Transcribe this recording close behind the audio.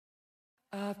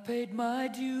I've paid my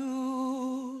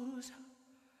dues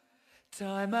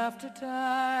time after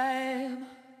time.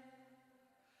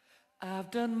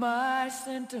 I've done my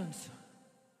sentence,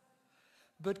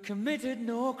 but committed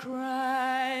no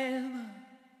crime.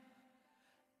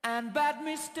 And bad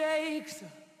mistakes,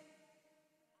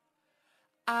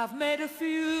 I've made a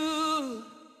few.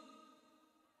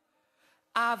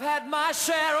 I've had my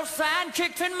share of sand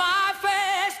kicked in my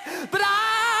face, but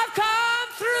I've come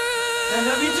through. And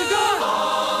I need to go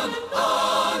on,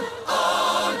 on.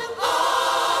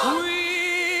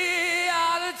 We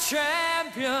are the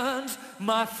champions,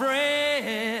 my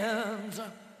friends.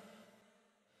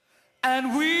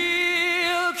 And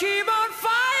we'll keep on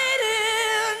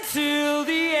fighting till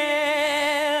the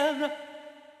end.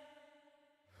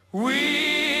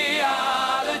 We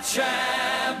are the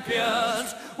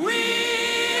champions.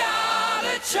 We are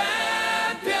the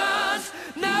champions.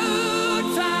 No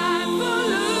time for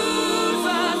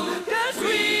losers, 'cause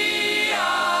we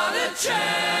are the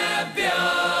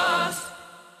champions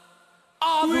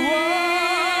of the world. We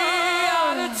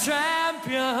are the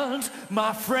champions,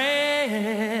 my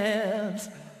friends.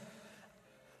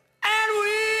 And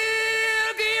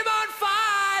we'll keep on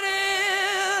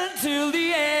fighting till the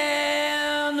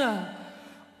end.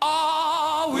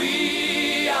 Oh,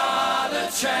 we are the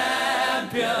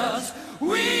champions.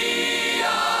 We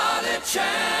are the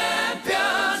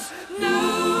champions. No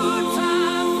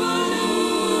time for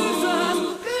losers,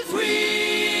 'cause we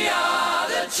are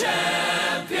the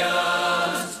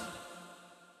champions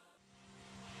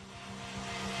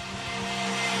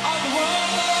of the world.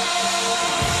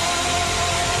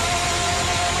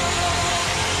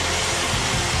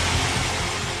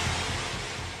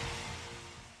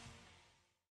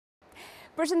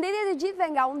 Përshëndetje të gjithëve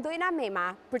nga unë Dojna Mema.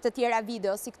 Për të tjera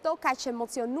video si këto kaq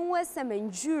emocionuese me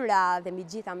ngjyra dhe mbi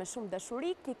gjitha me shumë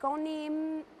dashuri, klikoni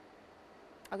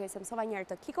se mësova një herë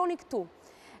të klikoni këtu.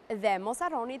 Dhe mos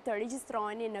harroni të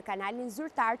regjistroheni në kanalin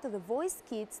zyrtar të The Voice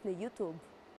Kids në YouTube.